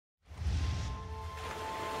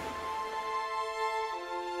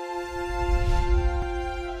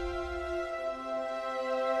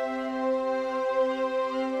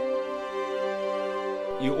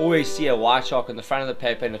always see a white shark on the front of the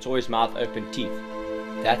paper and it's always mouth open, teeth.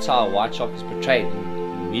 That's how a white shark is portrayed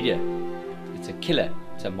in the media. It's a killer,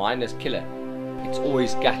 it's a mindless killer. It's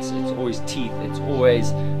always guts, it's always teeth, it's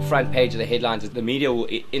always front page of the headlines. The media will,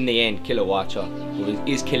 in the end, kill a white shark, or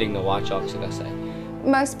is killing the white shark, should I say.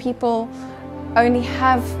 Most people only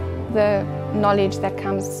have the knowledge that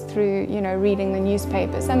comes through, reading the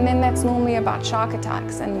newspapers, and then that's normally about shark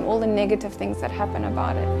attacks and all the negative things that happen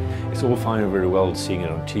about it. It's all fine and very well seeing it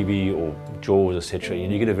on TV or Jaws, etc.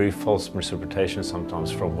 And you get a very false misinterpretation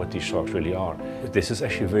sometimes from what these sharks really are. This is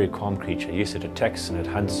actually a very calm creature. Yes, it attacks and it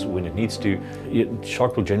hunts when it needs to. Yet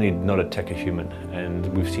shark will generally not attack a human, and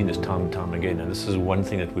we've seen this time and time again. And this is one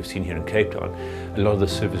thing that we've seen here in Cape Town. A lot of the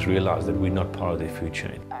surfers realise that we're not part of their food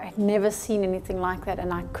chain. I've never seen anything like that,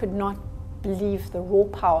 and I could not believe the raw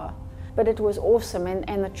power. But it was awesome,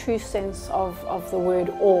 and the true sense of the word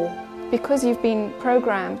awe. Because you've been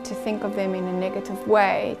programmed to think of them in a negative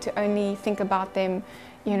way, to only think about them,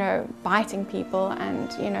 biting people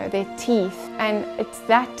and, their teeth. And it's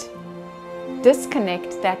that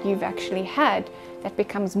disconnect that you've actually had that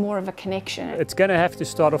becomes more of a connection. It's going to have to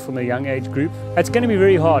start off from a young age group. It's going to be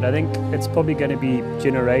very hard. I think it's probably going to be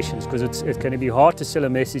generations, because it's going to be hard to sell a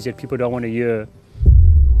message that people don't want to hear.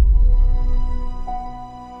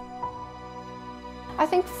 I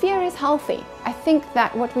think fear is healthy. I think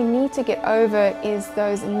that what we need to get over is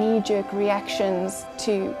those knee-jerk reactions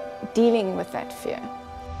to dealing with that fear.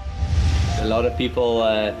 A lot of people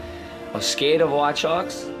are scared of white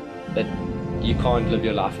sharks, but you can't live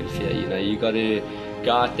your life in fear. You got to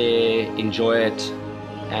go out there, enjoy it,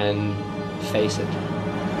 and face it.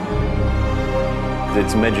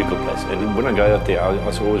 It's a magical place, and when I go out there, I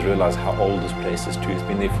always realise how old this place is too. It's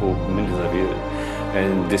been there for millions of years.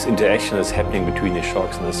 And this interaction that's happening between the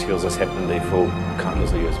sharks and the seals has happened there for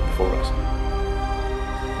countless of years before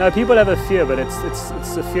us. No, people have a fear, but it's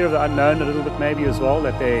the fear of the unknown a little bit maybe as well,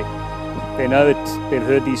 that they know it, they've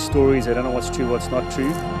heard these stories, they don't know what's true, what's not true.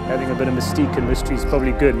 Having a bit of mystique and mystery is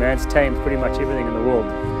probably good. Man's tamed pretty much everything in the world.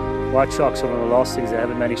 White sharks are one of the last things they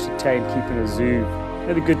haven't managed to tame, keep in a zoo.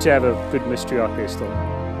 It'd be good to have a good mystery out there still.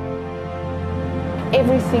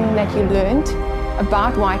 Everything that you learned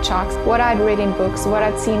about white sharks, what I'd read in books, what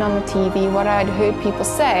I'd seen on the TV, what I'd heard people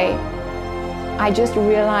say, I just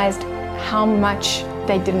realized how much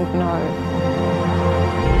they didn't know.